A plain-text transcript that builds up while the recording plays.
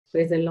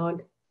Praise the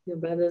Lord, your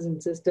brothers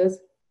and sisters.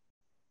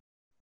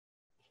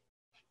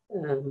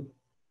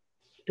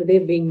 Today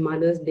being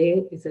Mother's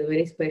Day is a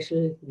very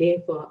special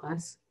day for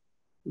us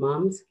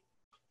moms.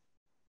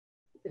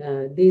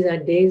 These are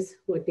days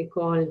what they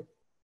call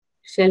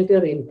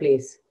shelter in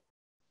place.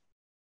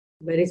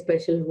 Very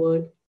special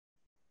word.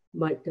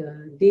 But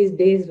these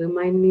days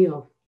remind me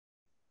of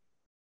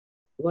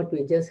what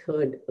we just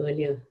heard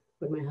earlier,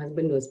 when my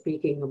husband was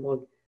speaking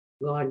about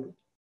God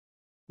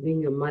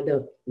being a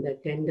mother, the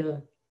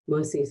tender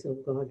mercies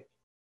of God.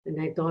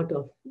 And I thought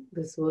of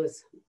this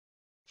verse,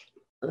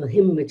 a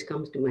hymn which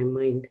comes to my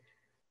mind.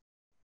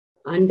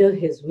 Under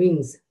his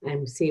wings, I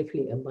am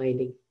safely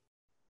abiding.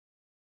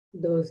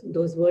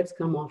 Those words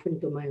come often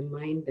to my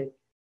mind, that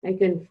I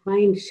can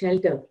find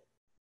shelter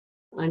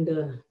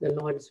under the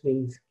Lord's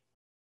wings.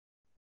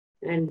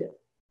 And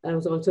I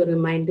was also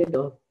reminded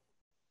of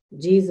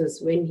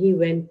Jesus when he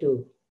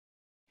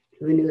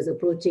was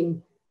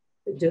approaching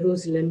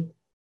Jerusalem.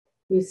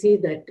 We see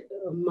that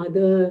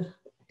mother,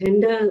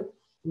 tender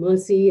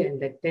mercy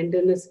and that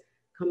tenderness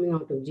coming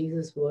out of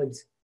Jesus'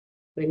 words.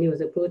 When he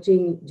was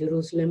approaching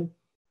Jerusalem,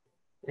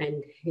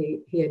 and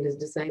he and his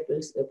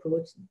disciples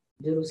approached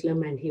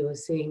Jerusalem, and he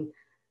was saying,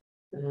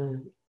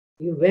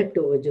 you wept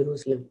over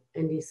Jerusalem.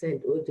 And he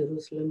said, oh,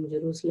 Jerusalem,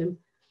 Jerusalem,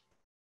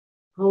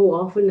 how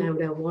often I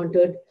would have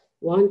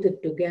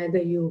wanted to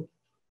gather you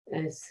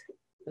as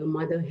a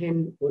mother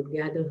hen would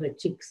gather her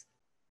chicks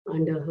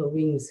under her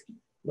wings,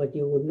 but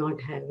you would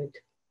not have it.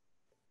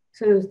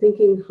 So I was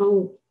thinking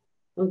how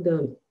of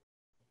the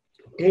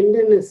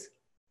tenderness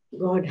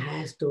God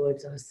has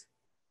towards us,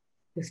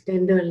 his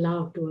tender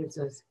love towards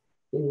us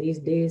in these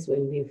days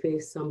when we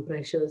face some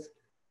pressures,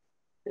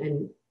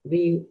 and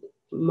we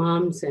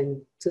moms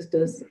and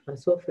sisters are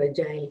so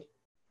fragile,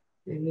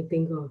 and we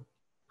think, oh,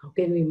 how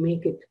can we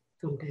make it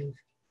sometimes?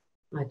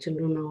 Our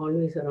children are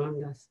always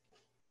around us.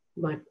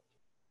 But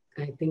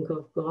I think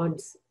of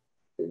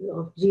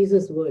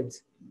Jesus'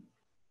 words,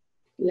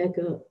 like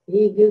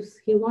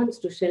he wants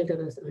to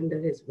shelter us under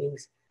his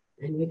wings,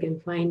 and we can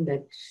find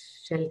that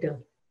shelter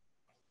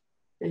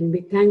and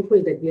be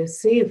thankful that we are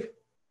safe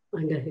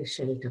under his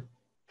shelter.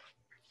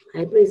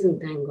 I praise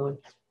and thank God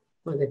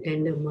for the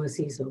tender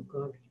mercies of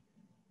God.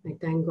 I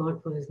thank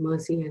God for his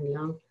mercy and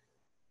love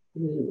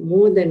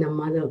more than a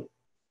mother.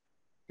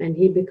 And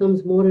he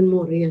becomes more and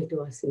more real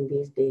to us in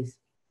these days.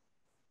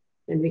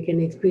 And we can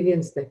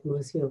experience that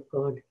mercy of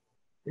God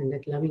and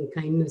that loving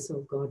kindness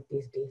of God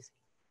these days.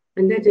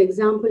 And that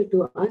example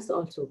to us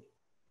also,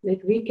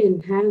 that we can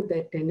have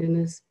that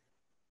tenderness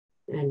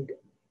and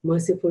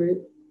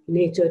merciful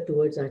nature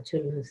towards our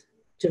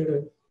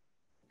children,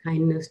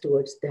 kindness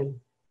towards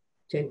them,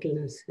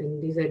 gentleness.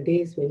 And these are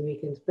days when we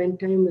can spend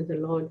time with the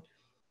Lord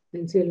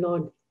and say,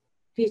 Lord,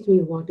 teach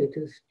me what it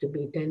is to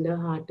be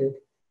tender-hearted,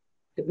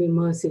 to be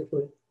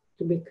merciful,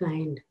 to be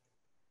kind.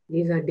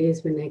 These are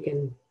days when I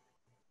can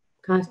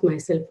cast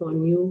myself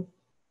on you.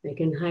 I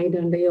can hide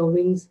under your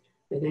wings.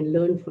 I can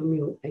learn from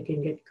you. I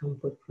can get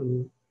comfort from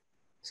you.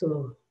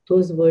 So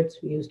those words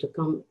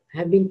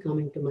have been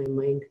coming to my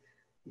mind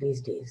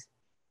these days.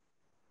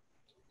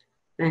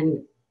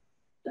 And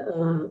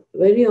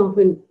very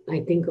often I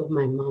think of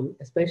my mom,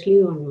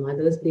 especially on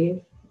Mother's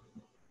Day.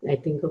 I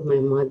think of my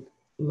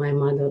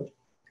mother,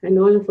 and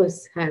all of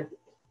us have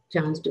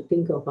chance to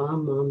think of our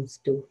moms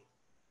too.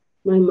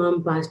 My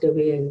mom passed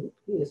away and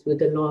is with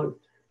the Lord,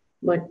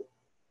 but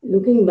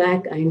looking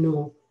back, I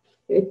know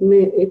it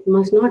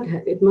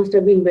must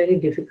have been very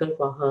difficult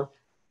for her,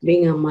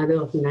 being a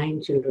mother of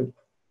 9 children,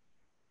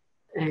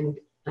 and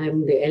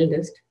I'm the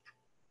eldest,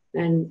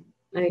 and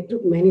I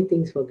took many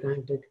things for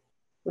granted.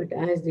 But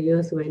as the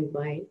years went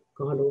by,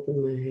 God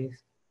opened my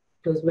eyes.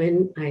 It was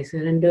when I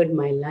surrendered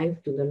my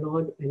life to the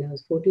Lord when I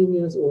was 14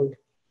 years old.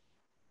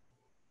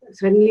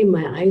 Suddenly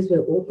my eyes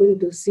were open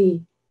to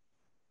see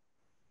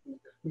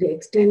the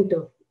extent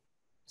of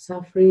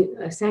suffering,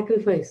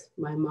 sacrifice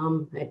my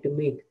mom had to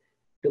make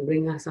to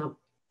bring us up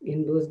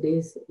in those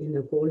days in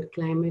a cold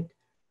climate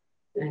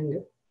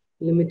and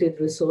limited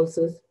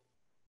resources,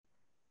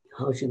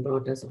 how she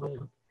brought us all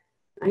up.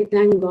 I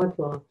thank God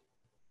for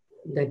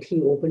that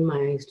he opened my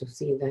eyes to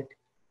see that.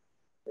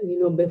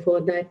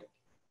 Before that,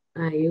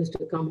 I used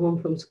to come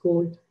home from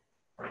school,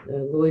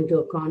 go into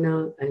a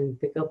corner and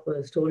pick up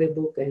a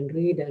storybook and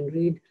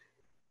read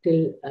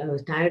till I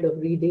was tired of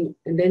reading.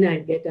 And then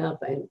I'd get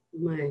up, and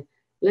my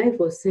life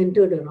was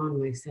centered around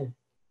myself.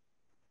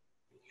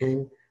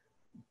 And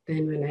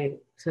then when I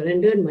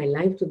surrendered my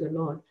life to the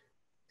Lord,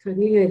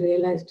 suddenly I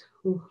realized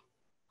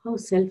how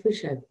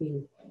selfish I've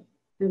been.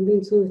 I've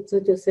been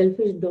such a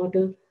selfish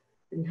daughter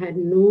and had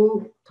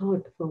no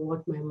thought for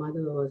what my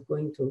mother was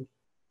going through.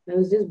 I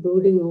was just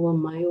brooding over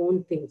my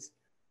own things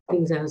I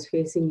was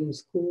facing in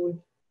school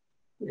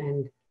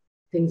and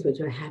things which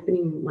were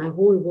happening. My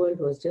whole world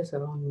was just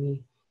around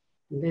me.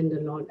 And then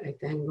the Lord, I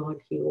thank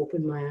God, he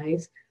opened my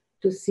eyes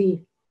to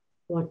see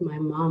what my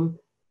mom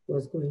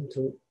was going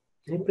through.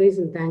 I praise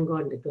and thank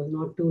God it was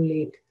not too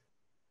late.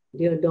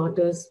 Dear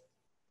daughters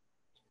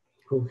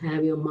who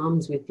have your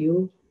moms with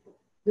you,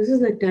 this is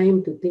the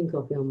time to think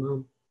of your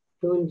mom.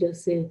 Don't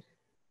just say,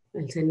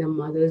 I'll send a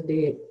Mother's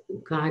Day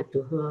card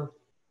to her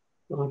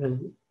or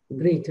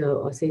greet her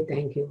or say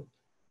thank you.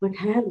 But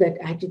have that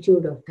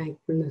attitude of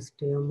thankfulness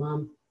to your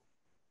mom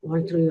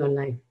all through your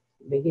life,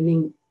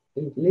 beginning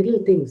with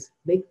little things,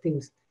 big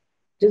things.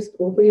 Just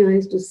open your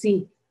eyes to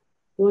see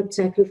what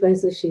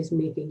sacrifices she's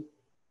making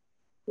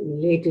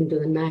late into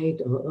the night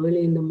or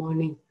early in the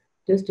morning,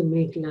 just to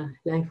make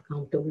life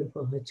comfortable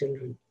for her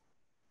children.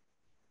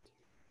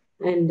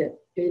 And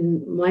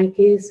in my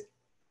case,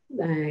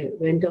 I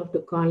went off to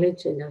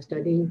college and I was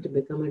studying to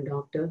become a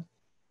doctor.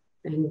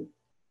 And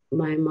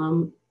my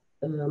mom,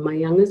 my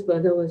youngest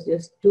brother was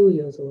just 2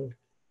 years old,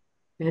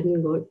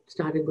 hadn't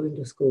started going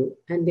to school.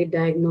 And they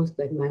diagnosed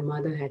that my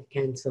mother had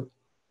cancer.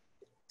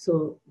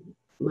 So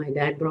my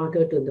dad brought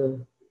her to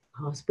the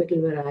hospital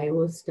where I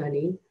was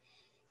studying,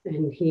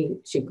 and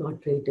she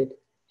got treated.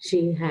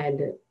 She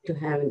had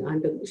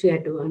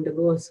to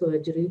undergo a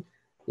surgery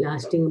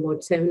lasting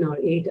about 7 or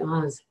 8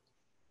 hours,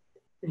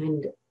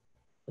 and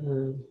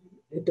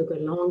it took a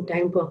long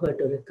time for her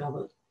to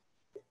recover.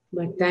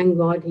 But thank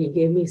God he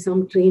gave me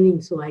some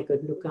training so I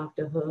could look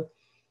after her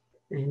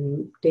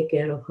and take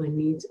care of her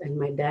needs, and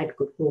my dad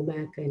could go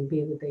back and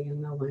be with the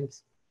younger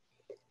ones.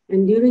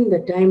 And during the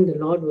time, the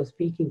Lord was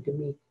speaking to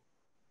me,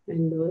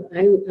 and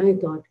I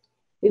thought,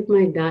 if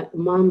my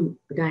mom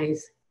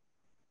dies,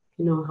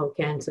 you know how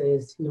cancer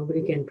is,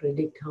 nobody can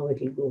predict how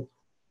it will go.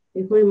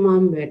 If my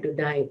mom were to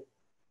die,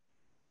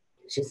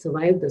 she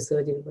survived the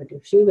surgery, but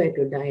if she were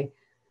to die,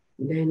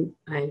 then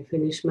I'll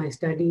finish my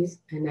studies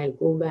and I'll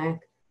go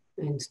back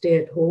and stay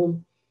at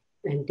home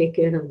and take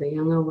care of the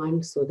younger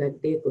ones so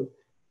that they could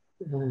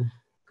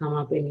come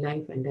up in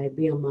life, and I'd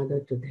be a mother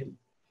to them.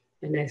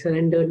 And I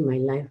surrendered my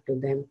life to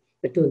them,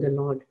 to the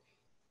Lord.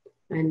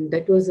 And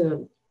that was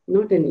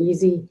not an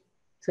easy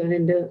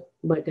surrender,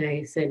 but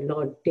I said,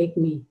 Lord, take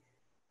me.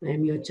 I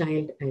am your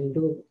child.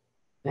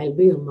 I'll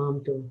be a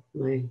mom to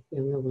my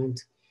younger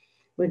ones.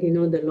 But you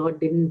know, the Lord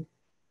didn't,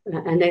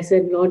 and I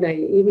said, Lord, I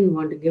even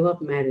want to give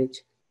up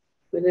marriage.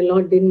 But the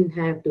Lord didn't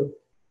have to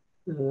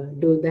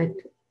do that.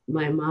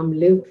 My mom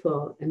lived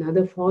for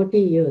another 40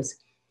 years.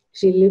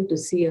 She lived to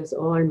see us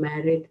all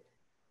married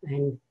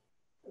and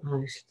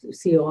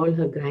see all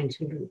her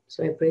grandchildren.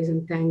 So I praise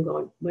and thank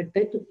God. But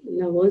that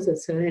was a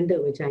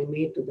surrender which I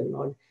made to the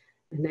Lord.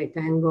 And I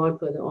thank God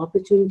for the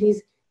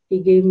opportunities He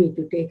gave me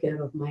to take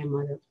care of my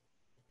mother.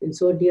 And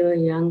so, dear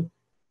young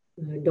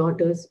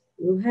daughters,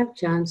 you have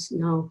chance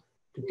now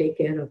to take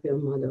care of your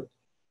mother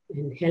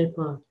and help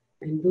her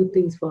and do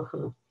things for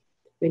her.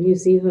 When you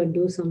see her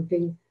do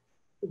something,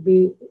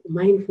 be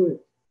mindful,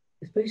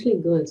 especially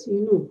girls.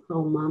 You know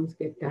how moms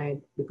get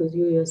tired because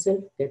you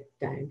yourself get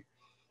tired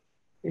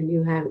and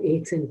you have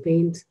aches and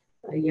pains,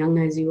 young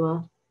as you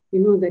are. You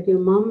know that your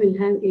mom will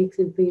have aches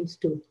and pains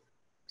too.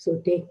 So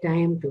take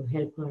time to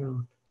help her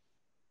out.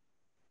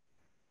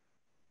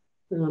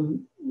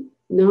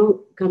 Now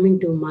coming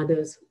to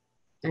mothers,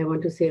 I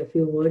want to say a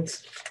few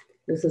words.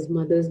 This is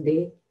Mother's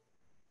Day.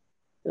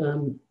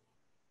 God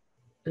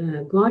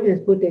has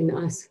put in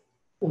us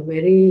a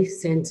very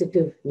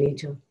sensitive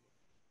nature,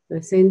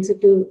 a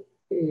sensitive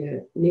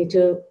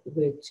nature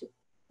which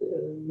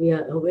we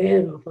are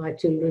aware of our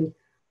children's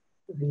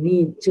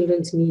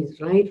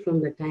needs right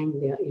from the time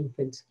they are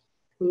infants.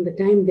 From the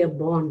time they're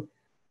born,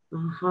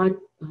 our heart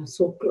are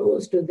so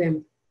close to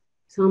them.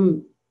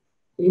 Some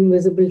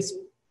invisible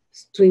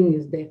string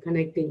is there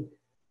connecting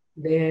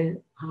their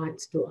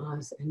hearts to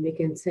us, and we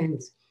can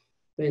sense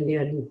when they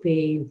are in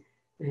pain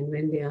and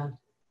when they are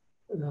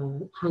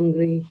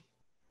hungry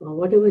or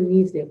whatever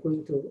needs they're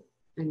going through.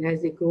 And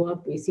as they grow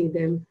up, we see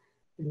them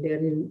and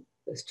they're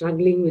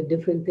struggling with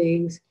different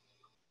things,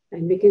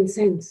 and we can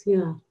sense,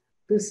 yeah,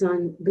 this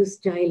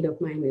child of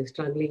mine is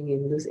struggling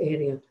in this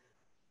area.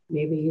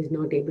 Maybe he's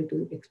not able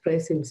to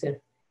express himself.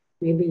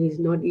 Maybe he's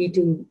not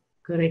eating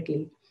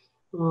correctly,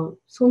 or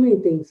so many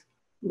things.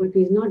 But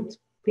he's not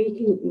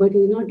speaking, but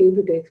he's not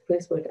able to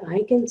express what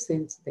I can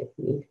sense that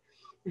need.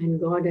 And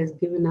God has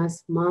given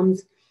us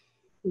moms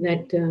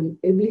that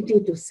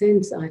ability to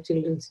sense our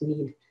children's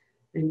need,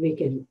 and we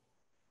can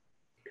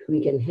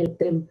help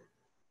them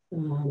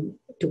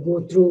to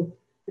go through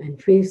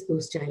and face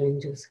those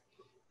challenges.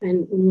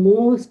 And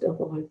most of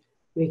all,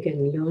 we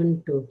can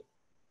learn to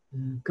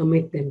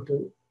commit them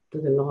to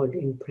the Lord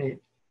in prayer.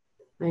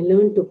 I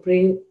learned to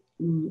pray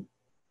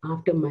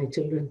after my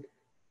children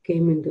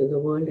came into the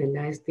world and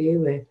as they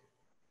were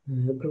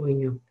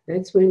growing up.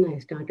 That's when I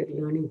started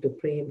learning to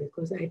pray,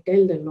 because I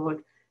tell the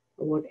Lord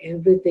about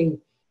everything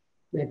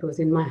that was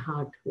in my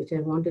heart, which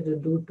I wanted to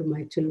do to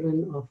my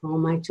children or for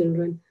my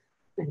children,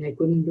 and I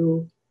couldn't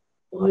do.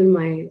 All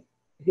my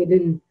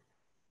hidden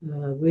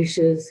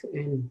wishes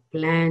and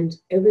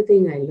plans,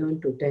 everything I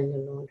learned to tell the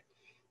Lord.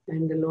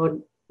 And the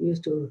Lord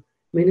used to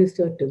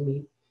minister to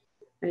me.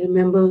 I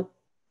remember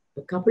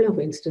a couple of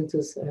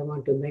instances I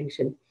want to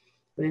mention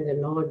where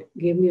the Lord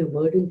gave me a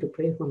burden to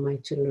pray for my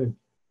children.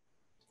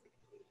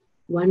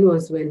 One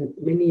was when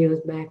many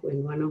years back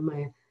when one of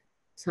my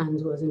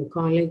sons was in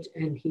college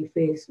and he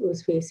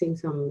was facing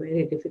some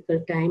very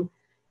difficult time,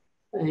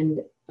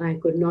 And I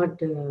could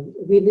not,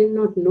 we did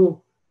not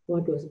know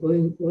what he was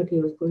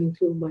going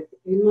through, but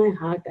in my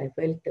heart, I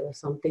felt there was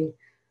something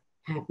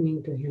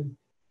happening to him.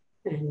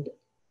 And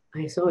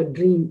I saw a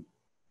dream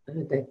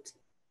that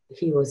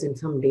he was in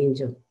some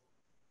danger.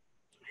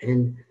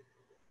 And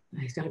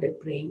I started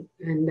praying,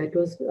 and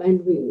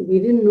we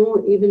didn't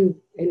know even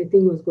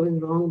anything was going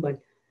wrong, but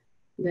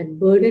that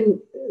burden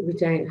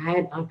which I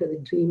had after the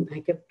dream, I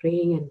kept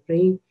praying and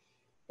praying.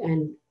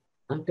 And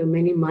after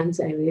many months,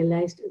 I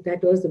realized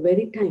that was the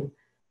very time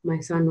my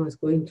son was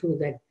going through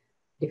that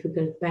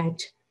difficult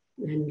patch,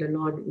 and the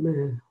Lord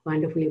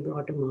wonderfully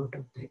brought him out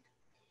of that.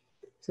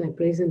 So I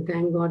praise and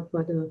thank God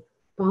for the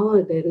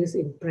power there is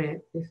in prayer.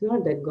 It's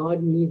not that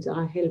God needs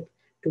our help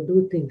to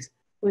do things,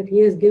 but He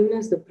has given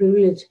us the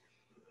privilege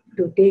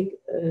to take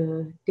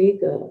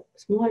a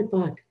small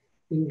part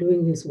in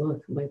doing His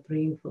work by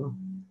praying for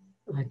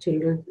our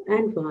children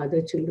and for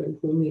other children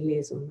whom He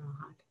lays on our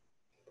heart.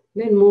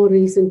 Then more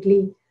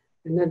recently,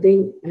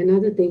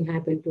 another thing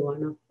happened to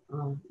one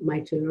of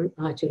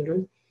our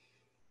children,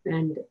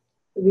 and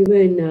we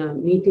were in a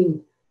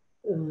meeting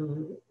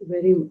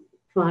very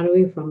far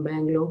away from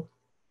Bangalore.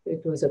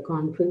 It was a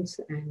conference,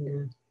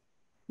 and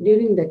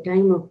during the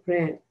time of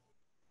prayer,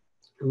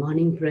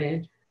 morning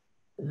prayer,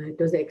 it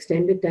was the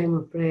extended time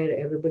of prayer.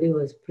 Everybody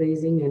was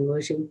praising and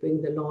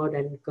worshiping the Lord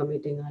and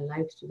committing our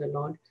lives to the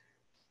Lord.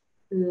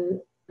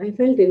 I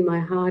felt in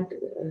my heart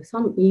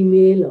some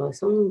email or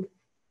some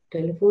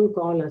telephone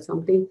call or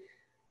something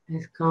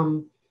has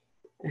come,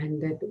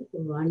 and that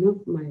one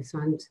of my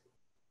sons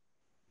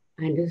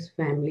and his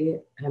family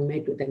have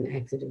met with an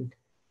accident,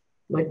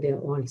 but they're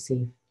all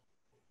safe.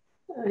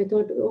 I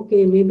thought,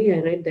 okay, maybe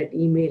I read that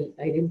email.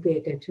 I didn't pay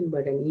attention,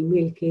 but an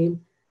email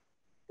came,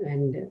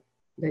 and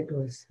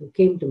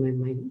came to my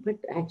mind. But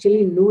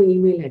actually, no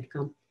email had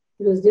come.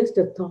 It was just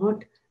a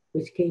thought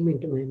which came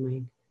into my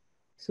mind.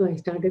 So I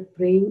started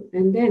praying,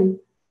 and then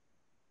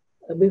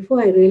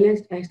before I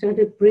realized, I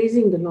started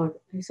praising the Lord.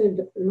 I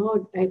said,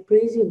 Lord, I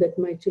praise you that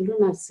my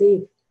children are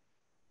safe.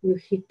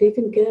 You've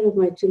taken care of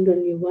my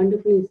children. You've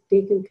wonderfully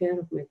taken care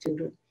of my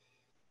children.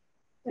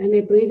 And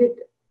I prayed it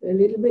a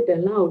little bit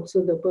aloud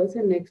so the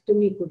person next to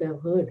me could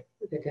have heard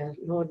that,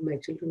 Lord, my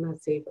children are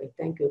safe. I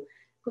thank you.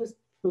 Because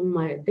from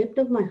my depth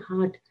of my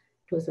heart,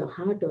 it was a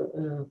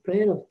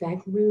prayer of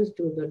thankfulness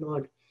to the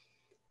Lord.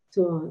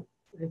 So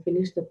I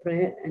finished the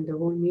prayer, and the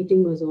whole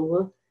meeting was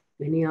over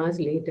many hours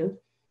later.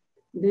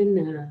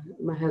 Then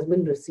my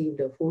husband received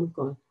a phone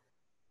call,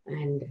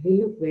 and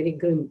he looked very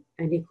grim,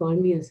 and he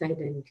called me aside,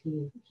 and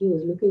he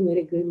was looking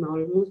very grim,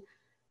 almost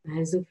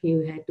as if he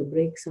had to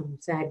break some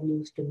sad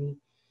news to me.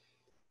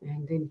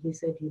 And then he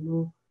said,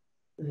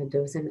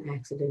 there was an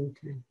accident.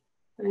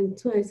 And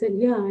so I said,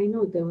 yeah, I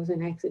know there was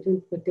an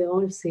accident, but they're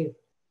all safe.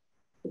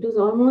 It was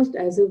almost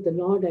as if the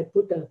Lord had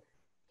put a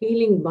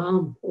healing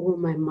balm over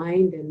my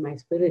mind and my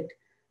spirit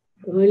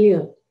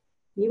earlier,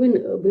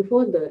 even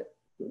before the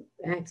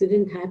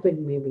accident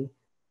happened maybe.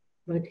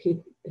 But He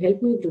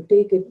helped me to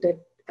take it that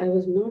I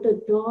was not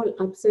at all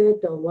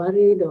upset or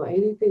worried or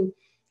anything.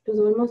 It was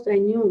almost I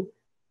knew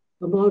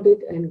about it,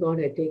 and God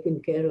had taken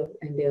care of,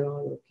 and they're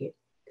all okay.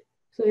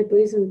 So I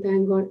praise and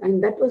thank God.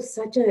 And that was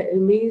such an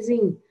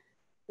amazing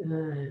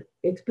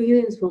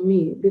experience for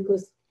me,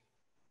 because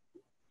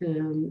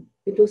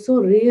it was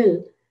so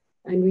real,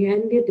 and we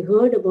hadn't yet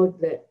heard about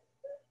the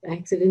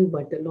accident,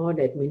 but the Lord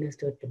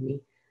administered to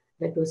me.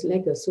 That was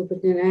like a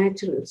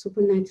supernatural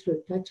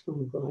touch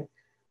from God.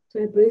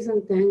 So I praise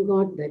and thank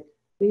God that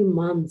we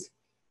moms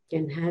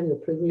can have the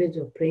privilege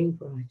of praying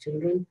for our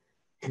children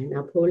and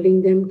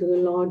upholding them to the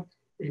Lord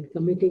and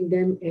committing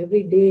them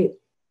every day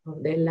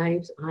of their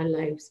lives, our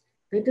lives.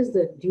 That is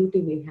the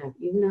duty we have.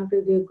 Even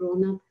after they're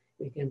grown up,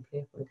 we can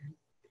pray for them.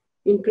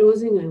 In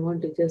closing, I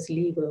want to just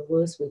leave a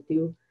verse with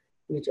you,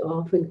 which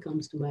often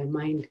comes to my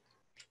mind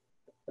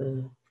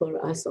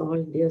for us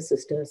all, dear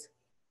sisters.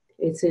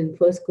 It's in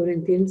 1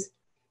 Corinthians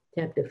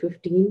chapter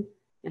 15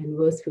 and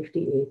verse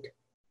 58.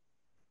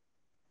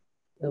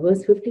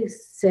 Verse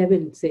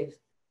 57 says,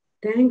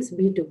 "Thanks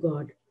be to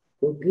God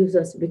who gives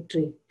us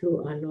victory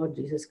through our Lord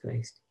Jesus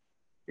Christ."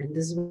 And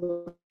this is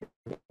what,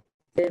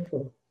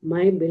 therefore,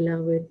 my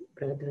beloved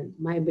brethren,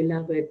 my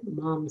beloved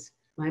moms,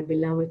 my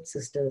beloved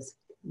sisters,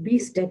 be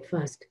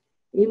steadfast,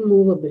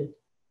 immovable,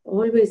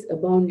 always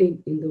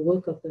abounding in the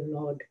work of the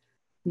Lord,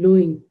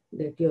 knowing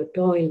that your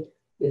toil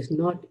is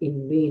not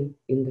in vain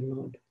in the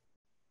Lord.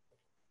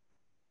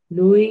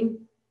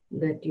 Knowing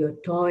that your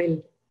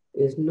toil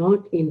is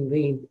not in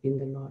vain in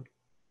the Lord.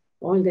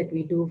 All that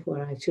we do for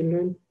our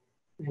children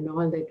and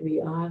all that we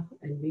are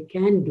and we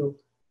can do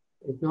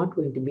is not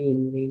going to be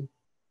in vain.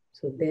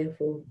 So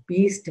therefore,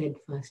 be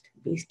steadfast,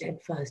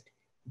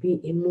 be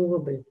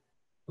immovable,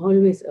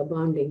 always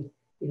abounding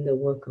in the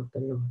work of the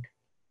Lord.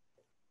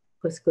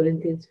 1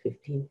 Corinthians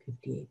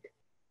 15:58.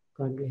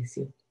 God bless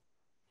you.